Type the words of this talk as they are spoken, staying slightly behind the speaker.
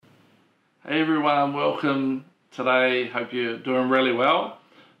Hey everyone, welcome today. Hope you're doing really well.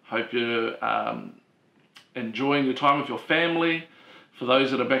 Hope you're enjoying your time with your family. For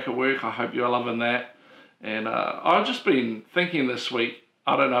those that are back at work, I hope you're loving that. And I've just been thinking this week,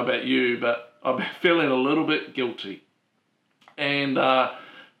 I don't know about you, but I've been feeling a little bit guilty. And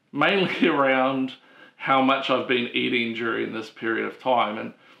mainly around how much I've been eating during this period of time.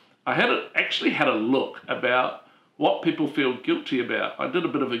 And I actually had a look about what people feel guilty about. I did a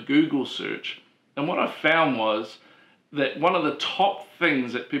bit of a Google search, and what I found was that one of the top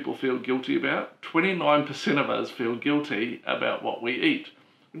things that people feel guilty about, 29% of us feel guilty about what we eat,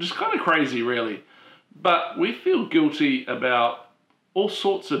 which is kind of crazy really. But we feel guilty about all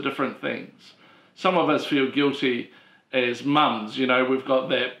sorts of different things. Some of us feel guilty as mums, we've got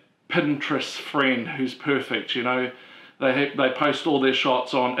that Pinterest friend who's perfect, They post all their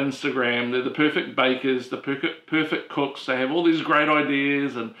shots on Instagram. They're the perfect bakers, the perfect cooks. They have all these great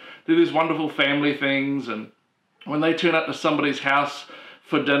ideas and do these wonderful family things. And when they turn up to somebody's house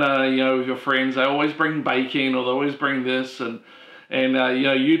for dinner, with your friends, they always bring baking or they always bring this. And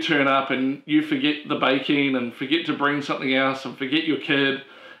you turn up and you forget the baking and forget to bring something else and forget your kid.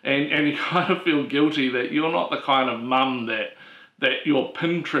 And you kind of feel guilty that you're not the kind of mum that your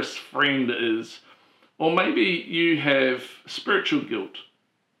Pinterest friend is. Or maybe you have spiritual guilt.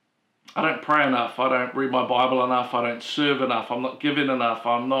 I don't pray enough, I don't read my Bible enough, I don't serve enough, I'm not giving enough,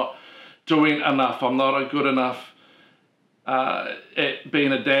 I'm not doing enough, I'm not good enough at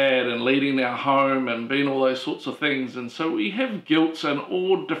being a dad and leading our home and being all those sorts of things. And so we have guilt in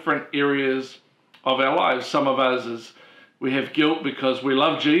all different areas of our lives. Some of us we have guilt because we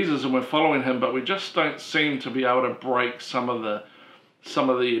love Jesus and we're following him, but we just don't seem to be able to break some of the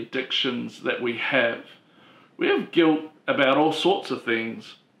addictions that we have. We have guilt about all sorts of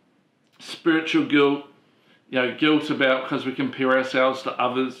things. Spiritual guilt, guilt about because we compare ourselves to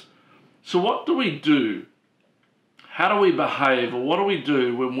others. So what do we do? How do we behave, or what do we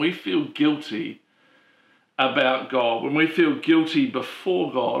do when we feel guilty about God? When we feel guilty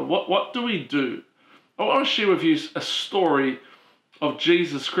before God, what do we do? I want to share with you a story of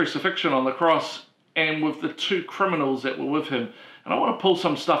Jesus' crucifixion on the cross and with the two criminals that were with him. And I want to pull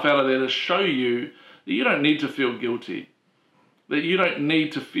some stuff out of there to show you that you don't need to feel guilty, that you don't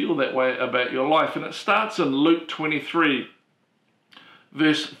need to feel that way about your life. And it starts in Luke 23,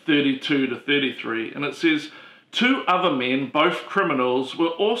 verse 32 to 33. And it says, 2 other men, both criminals, were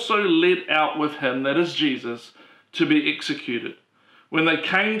also led out with him, that is Jesus, to be executed. When they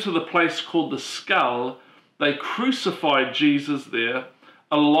came to the place called the Skull, they crucified Jesus there,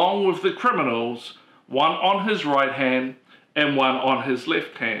 along with the criminals, one on his right hand and one on his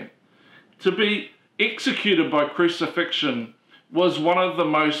left hand. To be executed by crucifixion was one of the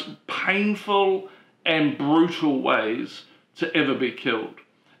most painful and brutal ways to ever be killed.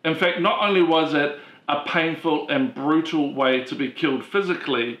 In fact, not only was it a painful and brutal way to be killed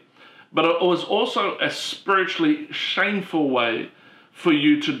physically, but it was also a spiritually shameful way for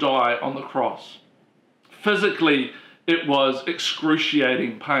you to die on the cross. Physically, it was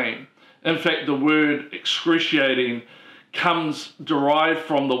excruciating pain. In fact, the word excruciating comes derived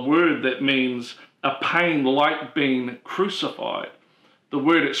from the word that means a pain like being crucified. The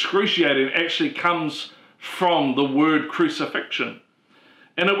word excruciating actually comes from the word crucifixion.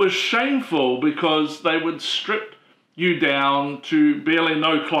 And it was shameful because they would strip you down to barely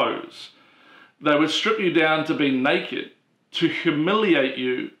no clothes. They would strip you down to be naked, to humiliate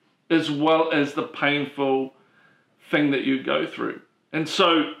you, as well as the painful thing that you go through. And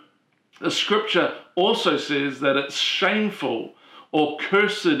so the scripture also says that it's shameful or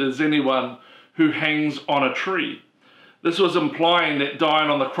cursed is anyone who hangs on a tree. This was implying that dying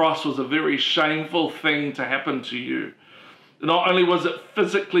on the cross was a very shameful thing to happen to you. Not only was it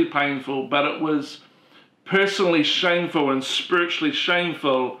physically painful, but it was personally shameful and spiritually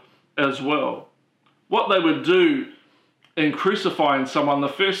shameful as well. What they would do in crucifying someone, the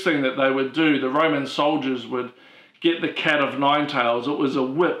first thing that they would do, the Roman soldiers would get the cat of nine tails. It was a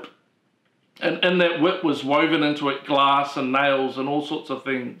whip. And in that whip was woven into it glass and nails and all sorts of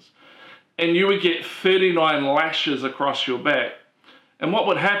things. And you would get 39 lashes across your back. And what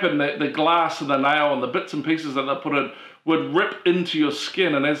would happen, that the glass and the nail and the bits and pieces that they put in would rip into your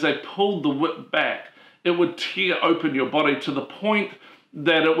skin. And as they pulled the whip back, it would tear open your body to the point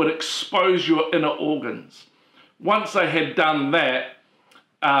that it would expose your inner organs. Once they had done that,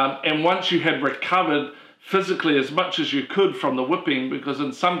 and once you had recovered physically as much as you could from the whipping, because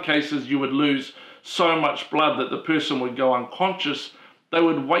in some cases you would lose so much blood that the person would go unconscious, they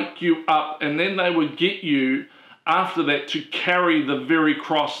would wake you up and then they would get you after that to carry the very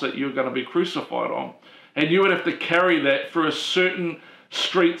cross that you're going to be crucified on. And you would have to carry that for a certain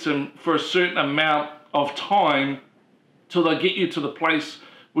streets and for a certain amount of time till they get you to the place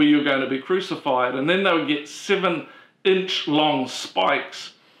where you're going to be crucified. And then they would get 7-inch long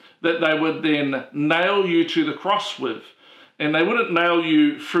spikes that they would then nail you to the cross with. And they wouldn't nail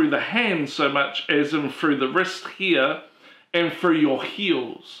you through the hand so much as in through the wrist here and through your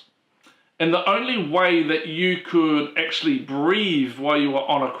heels. And the only way that you could actually breathe while you were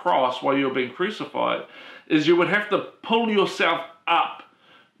on a cross, while you were being crucified, is you would have to pull yourself up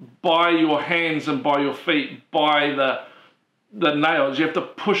by your hands and by your feet, by the nails. You have to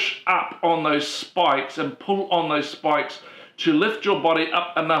push up on those spikes and pull on those spikes to lift your body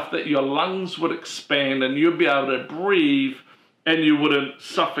up enough that your lungs would expand and you'd be able to breathe and you wouldn't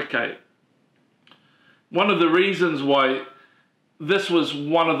suffocate. One of the reasons why this was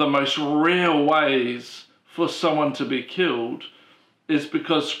one of the most rare ways for someone to be killed is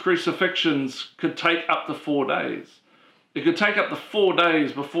because crucifixions could take up to 4 days. It could take up to 4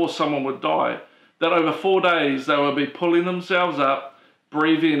 days before someone would die. That over 4 days they would be pulling themselves up,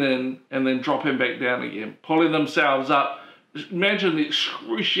 breathing in, and then dropping back down again. Pulling themselves up. Imagine the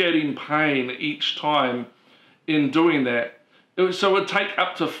excruciating pain each time in doing that. So it would take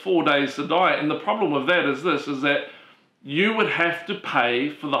up to 4 days to die. And the problem with that is this, is that you would have to pay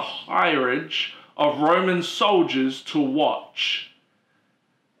for the hireage of Roman soldiers to watch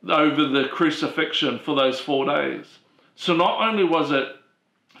over the crucifixion for those 4 days. So not only was it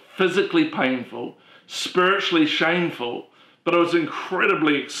physically painful, spiritually shameful, but it was an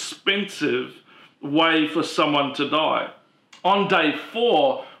incredibly expensive way for someone to die. On day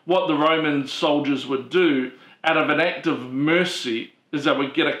 4, what the Roman soldiers would do, out of an act of mercy, is they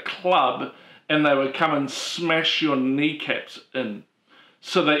would get a club and they would come and smash your kneecaps in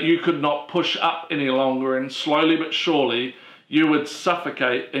so that you could not push up any longer, and slowly but surely you would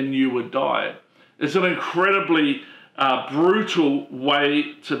suffocate and you would die. It's an incredibly brutal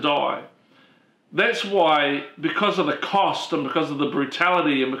way to die. That's why, because of the cost and because of the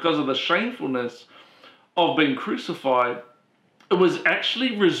brutality and because of the shamefulness of being crucified, it was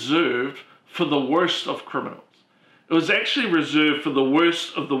actually reserved for the worst of criminals. It was actually reserved for the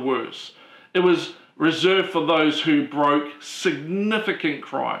worst of the worst. It was reserved for those who broke significant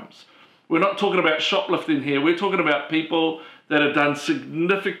crimes. We're not talking about shoplifting here. We're talking about people that have done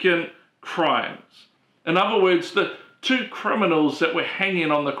significant crimes. In other words, the 2 criminals that were hanging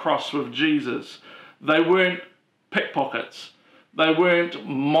on the cross with Jesus, they weren't pickpockets. They weren't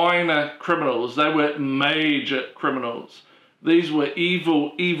minor criminals. They were major criminals. These were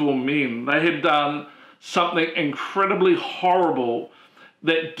evil, evil men. They had done something incredibly horrible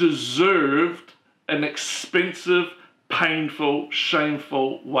that deserved an expensive, painful,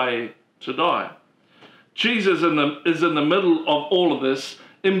 shameful way to die. Jesus is in the middle of all of this,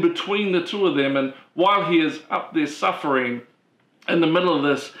 in between the 2 of them, and while he is up there suffering, in the middle of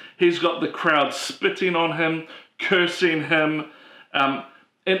this, he's got the crowd spitting on him, cursing him.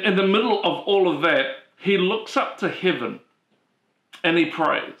 In the middle of all of that, he looks up to heaven and he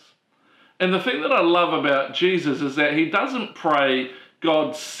prays. And the thing that I love about Jesus is that he doesn't pray,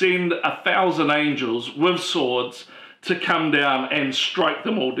 God, send 1,000 angels with swords to come down and strike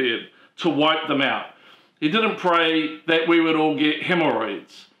them all dead, to wipe them out. He didn't pray that we would all get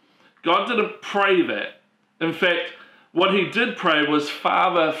hemorrhoids. God didn't pray that. In fact, what he did pray was,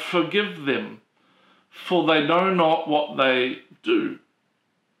 Father, forgive them, for they know not what they do.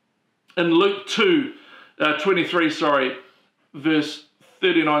 In Luke 23, verse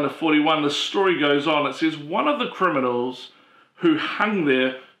 39 to 41, the story goes on. It says, one of the criminals who hung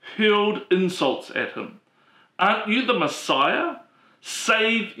there hurled insults at him. Aren't you the Messiah?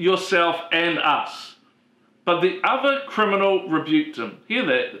 Save yourself and us. But the other criminal rebuked him. Hear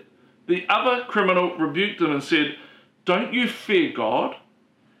that? The other criminal rebuked him and said, don't you fear God?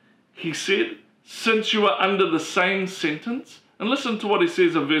 He said, since you are under the same sentence. And listen to what he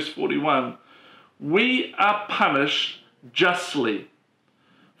says in verse 41. We are punished justly,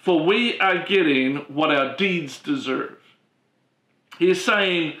 for we are getting what our deeds deserve. He is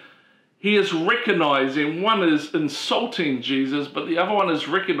saying, he is recognizing, one is insulting Jesus, but the other one is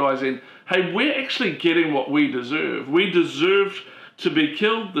recognizing, hey, we're actually getting what we deserve. We deserve to be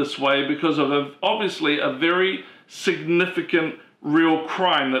killed this way because of obviously a very significant real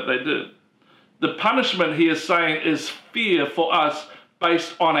crime that they did. The punishment he is saying is fear for us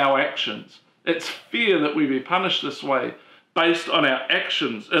based on our actions. It's fear that we be punished this way based on our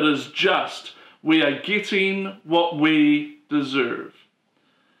actions. It is just. We are getting what we deserve.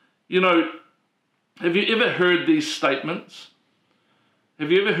 You know, have you ever heard these statements?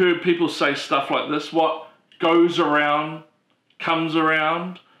 Have you ever heard people say stuff like this? What goes around comes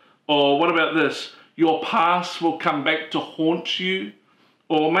around. Or what about this? Your past will come back to haunt you.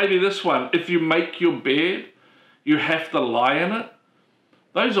 Or maybe this one, if you make your bed, you have to lie in it.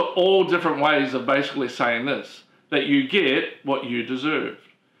 Those are all different ways of basically saying this, that you get what you deserve.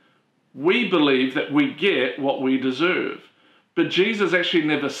 We believe that we get what we deserve, but Jesus actually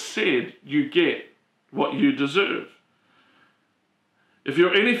never said you get what you deserve. If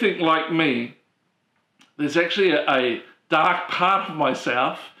you're anything like me, there's actually a dark part of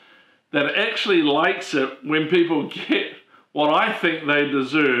myself that actually likes it when people get what I think they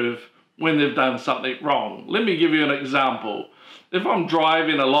deserve when they've done something wrong. Let me give you an example. If I'm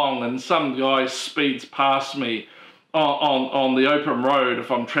driving along and some guy speeds past me on the open road,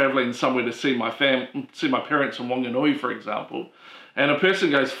 if I'm traveling somewhere to see my parents in Wanganui, for example, and a person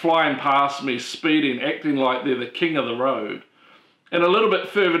goes flying past me, speeding, acting like they're the king of the road, and a little bit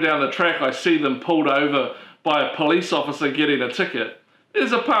further down the track I see them pulled over by a police officer getting a ticket,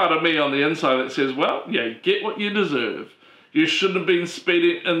 there's a part of me on the inside that says, well, yeah, get what you deserve. You shouldn't have been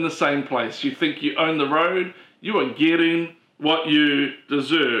speeding in the same place. You think you own the road, you are getting what you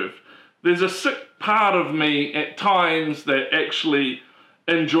deserve. There's a sick part of me at times that actually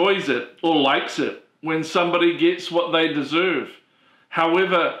enjoys it or likes it when somebody gets what they deserve.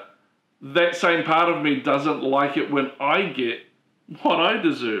 However, that same part of me doesn't like it when I get what I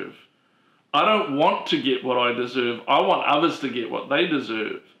deserve. I don't want to get what I deserve. I want others to get what they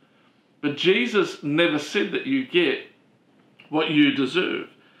deserve. But Jesus never said that you get what you deserve.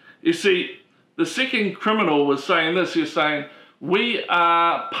 You see, the second criminal was saying this. He's saying, we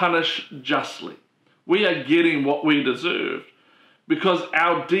are punished justly. We are getting what we deserve because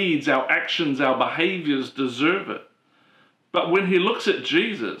our deeds, our actions, our behaviors deserve it. But when he looks at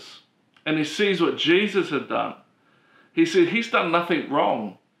Jesus and he sees what Jesus had done, he said he's done nothing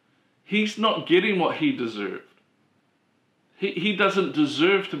wrong. He's not getting what he deserved. He doesn't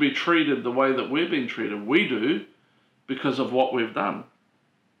deserve to be treated the way that we're being treated. We do because of what we've done.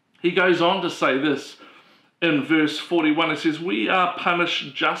 He goes on to say this in verse 41. It says, we are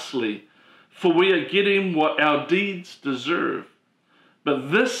punished justly, for we are getting what our deeds deserve.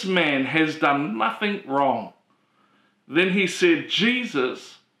 But this man has done nothing wrong. Then he said,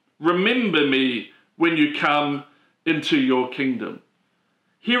 Jesus, remember me when you come into your kingdom.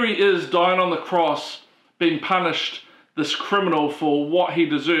 Here he is dying on the cross, being punished, this criminal, for what he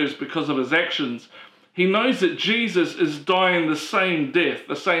deserves because of his actions. He knows that Jesus is dying the same death,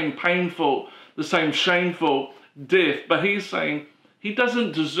 the same painful, the same shameful death. But he's saying, he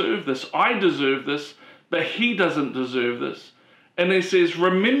doesn't deserve this. I deserve this, but he doesn't deserve this. And he says,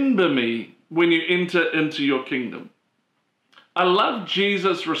 remember me when you enter into your kingdom. I love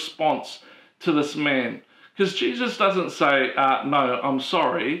Jesus' response to this man, because Jesus doesn't say, no, I'm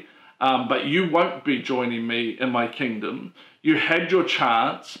sorry, but you won't be joining me in my kingdom. You had your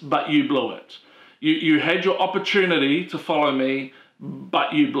chance, but you blew it. You had your opportunity to follow me,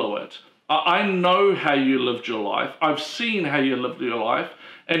 but you blew it. I know how you lived your life. I've seen how you lived your life.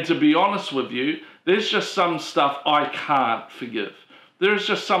 And to be honest with you, there's just some stuff I can't forgive. There's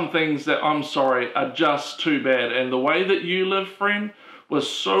just some things that, I'm sorry, are just too bad. And the way that you live, friend, was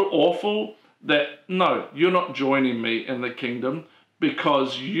so awful that, no, you're not joining me in the kingdom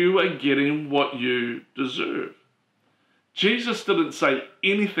because you are getting what you deserve. Jesus didn't say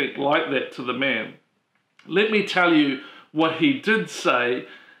anything like that to the man. Let me tell you what he did say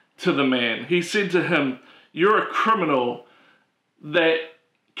to the man. He said to him, you're a criminal that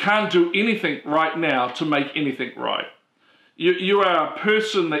can't do anything right now to make anything right. You are a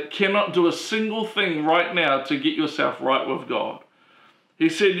person that cannot do a single thing right now to get yourself right with God. He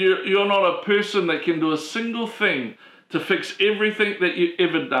said, you're not a person that can do a single thing to fix everything that you've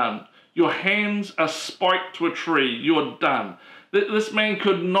ever done. Your hands are spiked to a tree. You're done. This man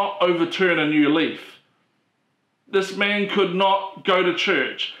could not overturn a new leaf. This man could not go to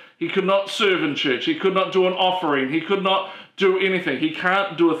church. He could not serve in church. He could not do an offering. He could not do anything. He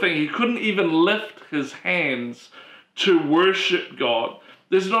can't do a thing. He couldn't even lift his hands to worship God.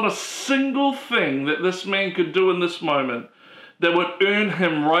 There's not a single thing that this man could do in this moment that would earn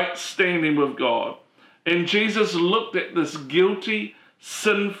him right standing with God. And Jesus looked at this guilty,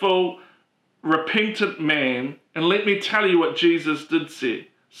 sinful, repentant man, and let me tell you what Jesus did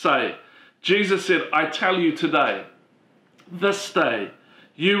say. Jesus said, I tell you today, this day,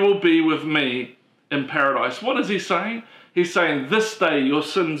 you will be with me in paradise. What is he saying? He's saying, this day your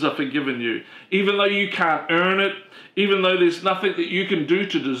sins are forgiven you. Even though you can't earn it, even though there's nothing that you can do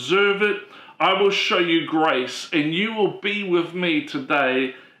to deserve it, I will show you grace, and you will be with me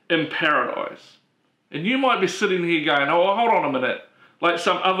today in paradise. And you might be sitting here going, oh, hold on a minute, like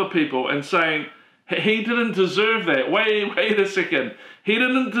some other people, and saying, he didn't deserve that. Wait a second. He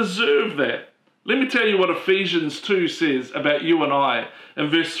didn't deserve that. Let me tell you what Ephesians 2 says about you and I. In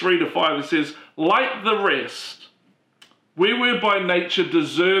verse 3 to 5, it says, like the rest, we were by nature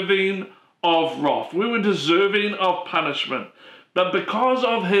deserving of wrath. We were deserving of punishment. But because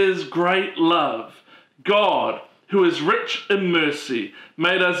of his great love, God, who is rich in mercy,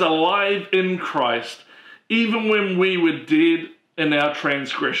 made us alive in Christ, even when we were dead in our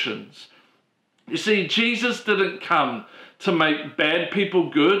transgressions. You see, Jesus didn't come to make bad people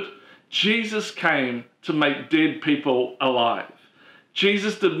good. Jesus came to make dead people alive.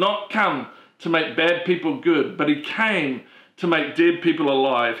 Jesus did not come to make bad people good, but he came to make dead people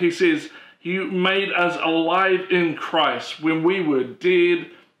alive. He says, you made us alive in Christ when we were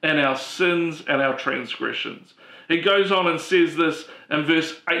dead in our sins and our transgressions. He goes on and says this in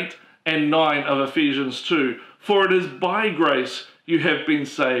verse 8 and 9 of Ephesians 2. For it is by grace you have been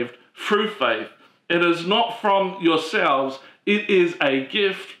saved through faith. It is not from yourselves, it is a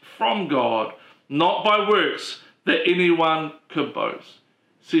gift from God, not by works that anyone could boast.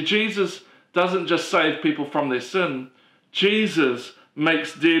 See, Jesus doesn't just save people from their sin. Jesus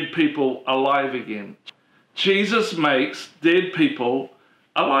makes dead people alive again. Jesus makes dead people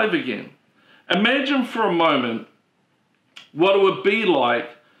alive again. Imagine for a moment what it would be like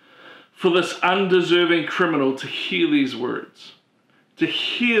for this undeserving criminal to hear these words, to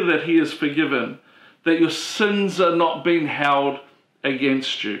hear that he is forgiven, that your sins are not being held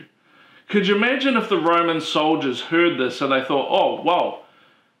against you. Could you imagine if the Roman soldiers heard this and they thought, oh, wow,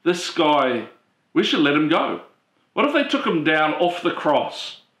 this guy, we should let him go. What if they took him down off the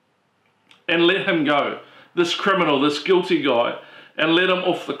cross and let him go, this criminal, this guilty guy, and let him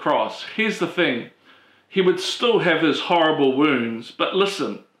off the cross? Here's the thing. He would still have his horrible wounds, but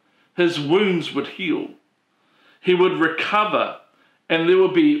listen, his wounds would heal. He would recover, and there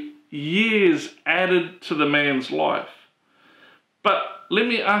would be years added to the man's life. But let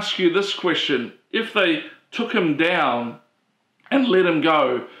me ask you this question. If they took him down and let him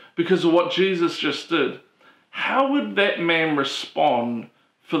go because of what Jesus just did, how would that man respond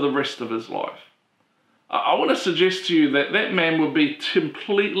for the rest of his life? I want to suggest to you that that man would be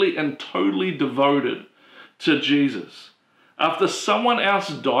completely and totally devoted to Jesus. After someone else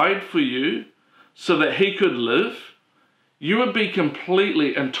died for you so that he could live, you would be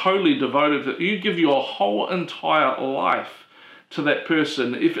completely and totally devoted to it. You give your whole entire life to that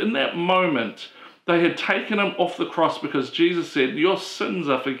person. If in that moment they had taken him off the cross because Jesus said, your sins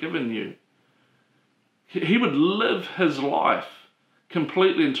are forgiven you, he would live his life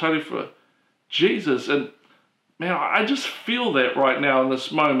completely and totally for Jesus. And man, I just feel that right now in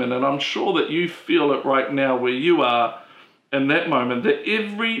this moment, and I'm sure that you feel it right now where you are in that moment, that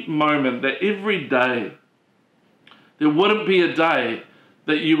every day, there wouldn't be a day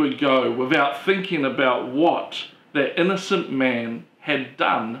that you would go without thinking about what that innocent man had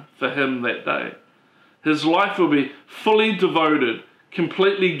done for him that day. His life will be fully devoted,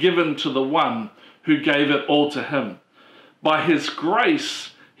 completely given to the one who gave it all to him. By his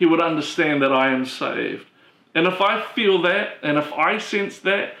grace, he would understand that I am saved. And if I feel that, and if I sense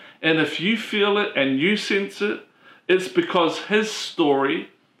that, and if you feel it and you sense it, it's because his story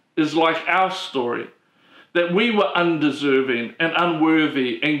is like our story. That we were undeserving and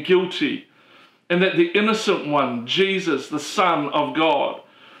unworthy and guilty. And that the innocent one, Jesus, the Son of God,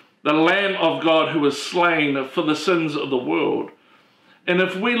 the Lamb of God who was slain for the sins of the world. And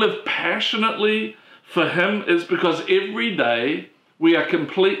if we live passionately for him, it's because every day we are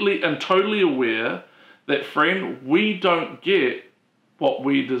completely and totally aware that, friend, we don't get what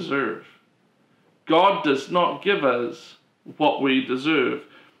we deserve. God does not give us what we deserve.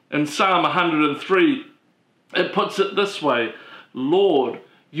 In Psalm 103, it puts it this way, Lord,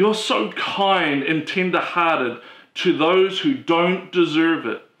 you're so kind and tender-hearted to those who don't deserve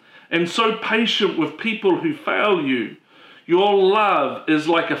it, and so patient with people who fail you. Your love is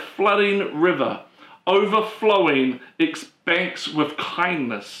like a flooding river, overflowing its banks with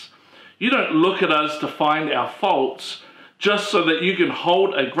kindness. You don't look at us to find our faults just so that you can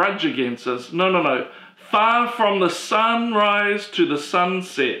hold a grudge against us. No. Far from the sunrise to the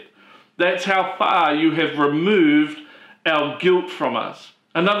sunset, that's how far you have removed our guilt from us.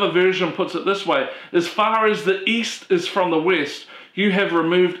 Another version puts it this way, as far as the east is from the west, you have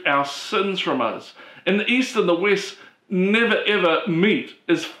removed our sins from us. And the east and the west never ever meet.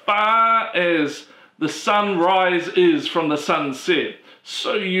 As far as the sunrise is from the sunset,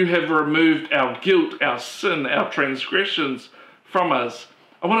 so you have removed our guilt, our sin, our transgressions from us.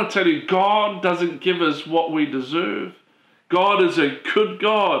 I want to tell you, God doesn't give us what we deserve. God is a good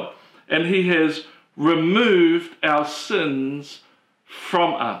God, and he has removed our sins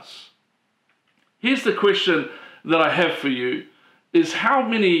from us. Here's the question that I have for you, is how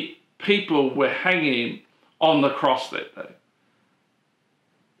many people were hanging on the cross that day.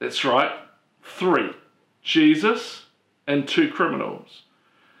 That's right, 3. Jesus and 2 criminals.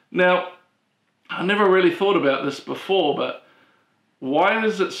 Now, I never really thought about this before, but why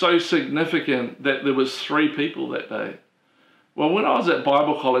is it so significant that there was 3 people that day? Well, when I was at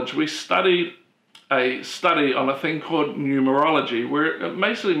Bible college, we studied a study on a thing called numerology, where it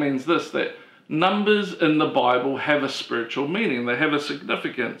basically means this, that numbers in the Bible have a spiritual meaning. They have a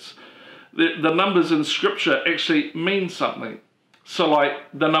significance. The numbers in Scripture actually mean something. So like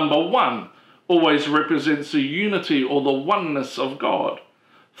the number 1 always represents the unity or the oneness of God.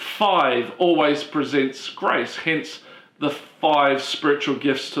 5 always presents grace, hence the 5 spiritual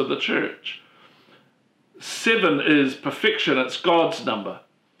gifts to the church. 7 is perfection, it's God's number.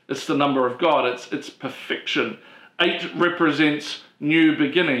 It's the number of God, it's perfection. 8 represents new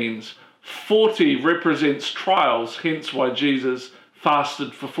beginnings. 40 represents trials, hence why Jesus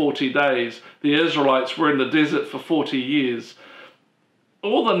fasted for 40 days. The Israelites were in the desert for 40 years.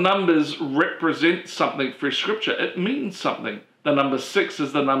 All the numbers represent something for Scripture. It means something. The number 6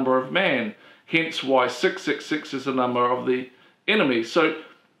 is the number of man, hence why 666 is the number of the enemy. So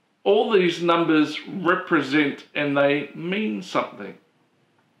all these numbers represent and they mean something.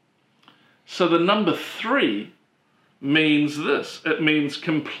 So the number 3 means this. It means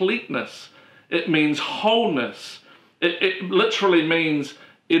completeness. It means wholeness. It literally means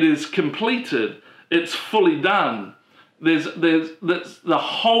it is completed. It's fully done. There's the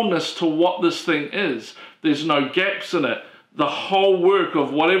wholeness to what this thing is. There's no gaps in it. The whole work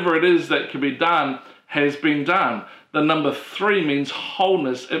of whatever it is that can be done has been done. The number 3 means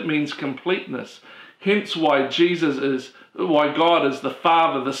wholeness. It means completeness. Hence why God is the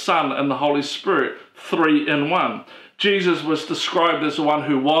Father, the Son, and the Holy Spirit, 3 in 1. Jesus was described as the one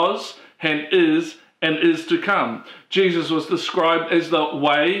who was and is to come. Jesus was described as the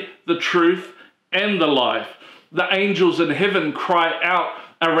way, the truth, and the life. The angels in heaven cry out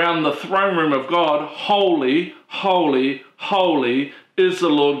around the throne room of God, holy, holy, holy is the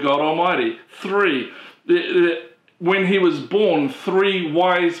Lord God Almighty. 3, when he was born, 3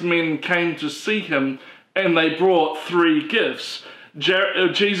 wise men came to see him and they brought 3 gifts.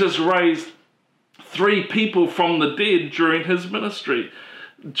 Jesus raised 3 people from the dead during his ministry.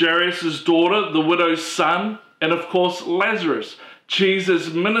 Jairus' daughter, the widow's son, and of course Lazarus. Jesus'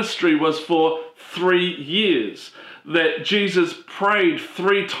 ministry was for 3 years. That Jesus prayed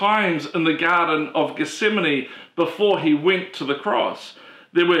 3 times in the Garden of Gethsemane before he went to the cross.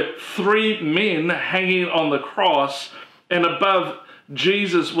 There were 3 men hanging on the cross, and above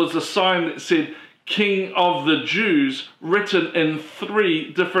Jesus was a sign that said, King of the Jews, written in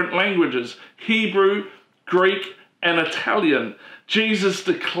 3 different languages, Hebrew, Greek, and Italian. Jesus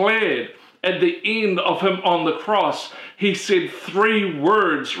declared at the end of him on the cross, he said 3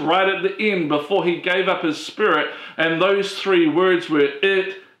 words right at the end before he gave up his spirit, and those 3 words were,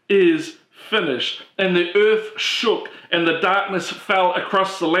 it is finished. And the earth shook, and the darkness fell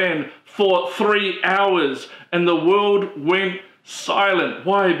across the land for 3 hours, and the world went silent.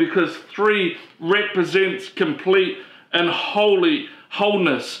 Why? Because 3 represents complete and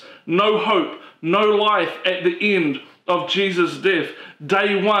wholeness. No hope, no life at the end of Jesus' death.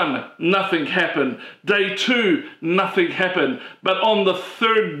 Day 1, nothing happened. Day 2, nothing happened. But on the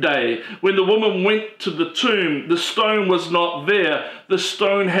 3rd day, when the woman went to the tomb, the stone was not there. The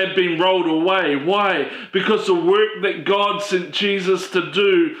stone had been rolled away. Why? Because the work that God sent Jesus to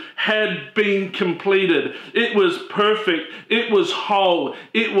do had been completed. It was perfect. It was whole.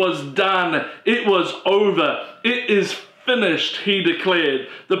 It was done. It was over. It is finished, he declared.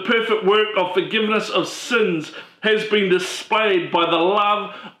 The perfect work of forgiveness of sins has been displayed by the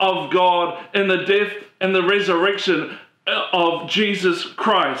love of God in the death and the resurrection of Jesus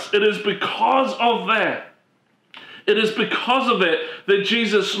Christ. It is because of that. It is because of that that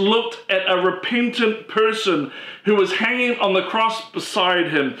Jesus looked at a repentant person who was hanging on the cross beside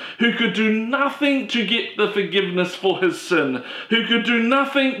him, who could do nothing to get the forgiveness for his sin, who could do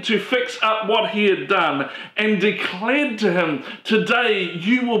nothing to fix up what he had done, and declared to him, today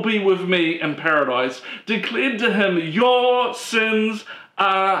you will be with me in paradise. Declared to him, your sins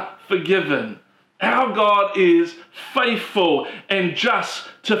are forgiven. Our God is faithful and just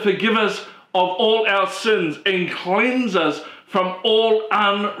to forgive us of all our sins and cleanse us from all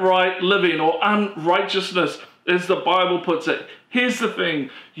unright living or unrighteousness, as the Bible puts it. Here's the thing,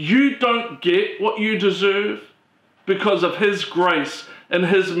 you don't get what you deserve because of his grace and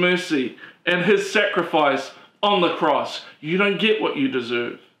his mercy and his sacrifice on the cross. You don't get what you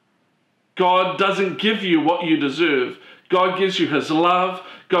deserve. God doesn't give you what you deserve. God gives you his love.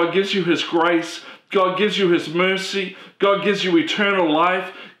 God gives you his grace. God gives you his mercy. God gives you eternal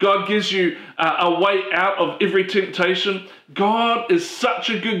life. God gives you a way out of every temptation. God is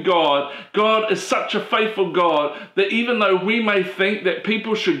such a good God. God is such a faithful God that even though we may think that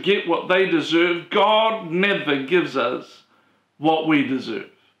people should get what they deserve, God never gives us what we deserve.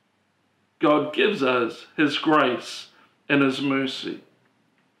 God gives us his grace and his mercy.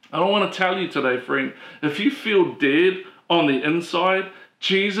 I want to tell you today, friend, if you feel dead on the inside,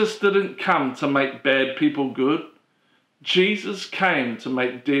 Jesus didn't come to make bad people good. Jesus came to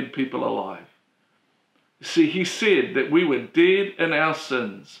make dead people alive. See, he said that we were dead in our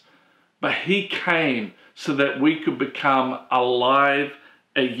sins, but he came so that we could become alive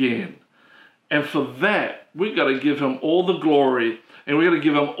again. And for that, we've got to give him all the glory and we've got to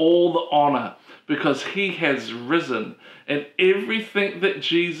give him all the honor because he has risen. And everything that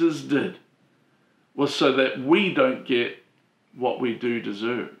Jesus did was so that we don't get what we do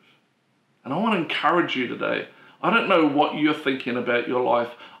deserve. And I want to encourage you today. I don't know what you're thinking about your life.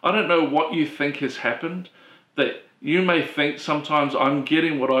 I don't know what you think has happened, that you may think sometimes I'm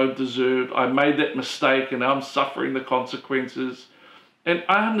getting what I've deserved. I made that mistake and I'm suffering the consequences. And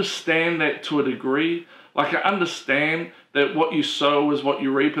I understand that to a degree. Like I understand that what you sow is what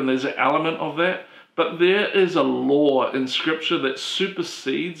you reap and there's an element of that. But there is a law in Scripture that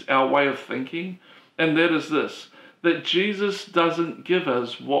supersedes our way of thinking. And that is this, that Jesus doesn't give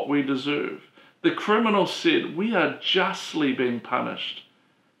us what we deserve. The criminal said, we are justly being punished.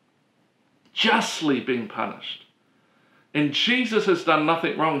 Justly being punished. And Jesus has done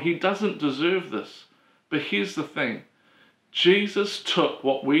nothing wrong. He doesn't deserve this. But here's the thing. Jesus took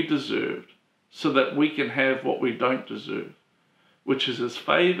what we deserved so that we can have what we don't deserve, which is his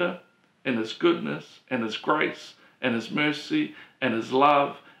favor and his goodness and his grace and his mercy and his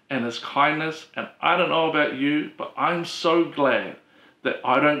love and his kindness. And I don't know about you, but I'm so glad that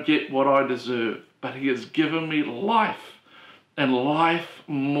I don't get what I deserve, but he has given me life and life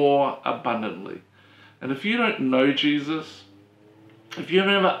more abundantly. And if you don't know Jesus, if you've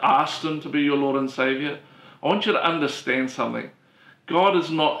never asked him to be your Lord and Savior, I want you to understand something. God is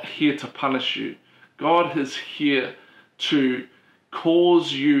not here to punish you. God is here to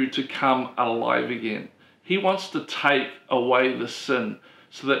cause you to come alive again. He wants to take away the sin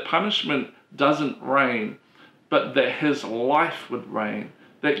so that punishment doesn't reign, but that his life would reign,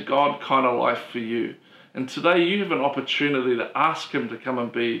 that God kind of life for you. And today you have an opportunity to ask him to come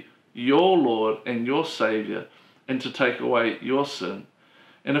and be your Lord and your Savior and to take away your sin.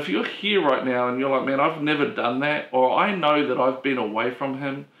 And if you're here right now and you're like, man, I've never done that, or I know that I've been away from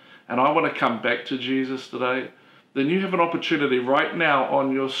him and I want to come back to Jesus today, then you have an opportunity right now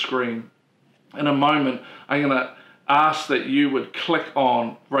on your screen. In a moment, I'm going to ask that you would click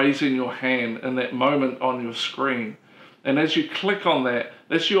on raising your hand in that moment on your screen. And as you click on that,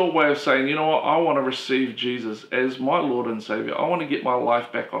 that's your way of saying, you know what, I want to receive Jesus as my Lord and Savior. I want to get my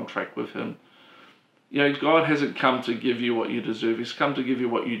life back on track with him. You know, God hasn't come to give you what you deserve. He's come to give you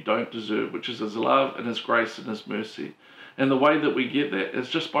what you don't deserve, which is his love and his grace and his mercy. And the way that we get that is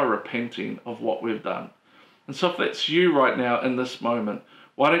just by repenting of what we've done. And so if that's you right now in this moment,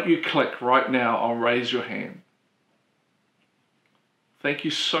 why don't you click right now on raise your hand? Thank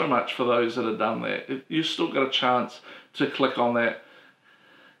you so much for those that have done that. You've still got a chance to click on that.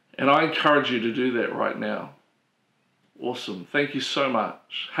 And I encourage you to do that right now. Awesome. Thank you so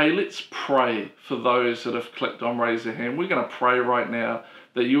much. Hey, let's pray for those that have clicked on raise their hand. We're going to pray right now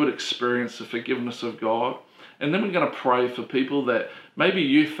that you would experience the forgiveness of God. And then we're going to pray for people that maybe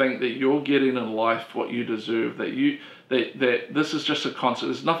you think that you're getting in life what you deserve, that this is just a concept.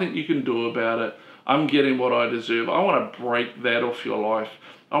 There's nothing you can do about it. I'm getting what I deserve. I want to break that off your life.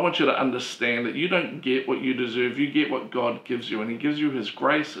 I want you to understand that you don't get what you deserve. You get what God gives you. And he gives you his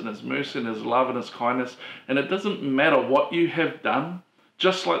grace and his mercy and his love and his kindness. And it doesn't matter what you have done.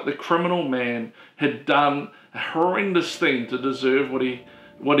 Just like the criminal man had done a horrendous thing to deserve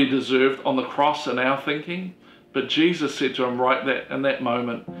what he deserved on the cross in our thinking. But Jesus said to him right there in that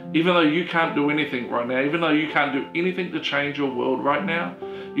moment, even though you can't do anything right now, even though you can't do anything to change your world right now,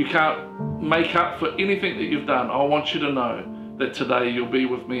 you can't make up for anything that you've done, I want you to know that today you'll be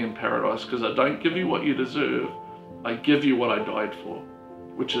with me in paradise, because I don't give you what you deserve, I give you what I died for,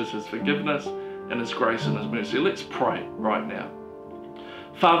 which is his forgiveness and his grace and his mercy. Let's pray right now.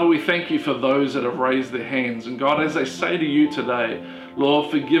 Father, we thank you for those that have raised their hands. And God, as they say to you today, Lord,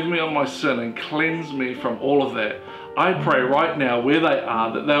 forgive me of my sin and cleanse me from all of that. I pray right now where they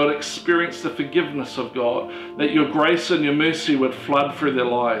are that they would experience the forgiveness of God, that your grace and your mercy would flood through their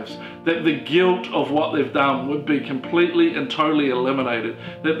lives, that the guilt of what they've done would be completely and totally eliminated,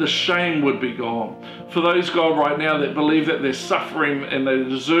 that the shame would be gone. For those, God, right now that believe that they're suffering and they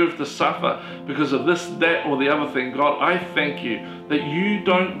deserve to suffer because of this, that, or the other thing, God, I thank you that you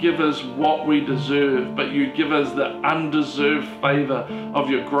don't give us what we deserve, but you give us the undeserved favor of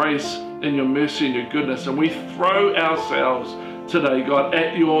your grace and your mercy and your goodness. And we throw ourselves today, God,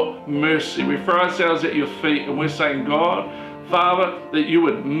 at your mercy. We throw ourselves at your feet, and we're saying, God, Father, that you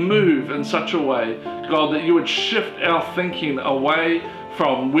would move in such a way, God, that you would shift our thinking away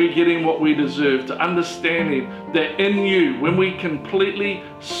from we're getting what we deserve to understanding that in you, when we completely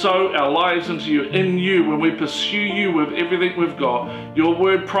sow our lives into you, in you, when we pursue you with everything we've got, your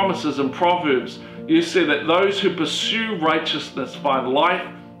word promises in Proverbs, you say that those who pursue righteousness find life,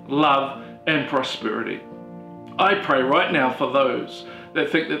 love, and prosperity. I pray right now for those that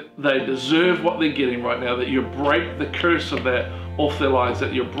think that they deserve what they're getting right now, that you break the curse of that off their lives,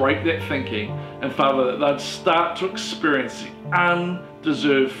 that you break that thinking, and Father, that they'd start to experience the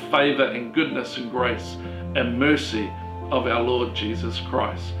undeserved favor and goodness and grace and mercy of our Lord Jesus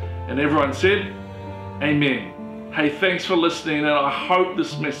Christ. And everyone said, amen. Hey, thanks for listening, and I hope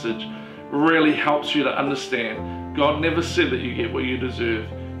this message really helps you to understand God never said that you get what you deserve.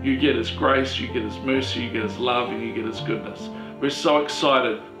 You get His grace, you get His mercy, you get His love, and you get His goodness. We're so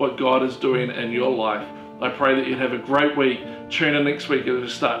excited what God is doing in your life. I pray that you'd have a great week. Tune in next week as we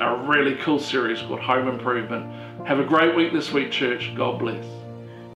start a really cool series called Home Improvement. Have a great week this week, church. God bless.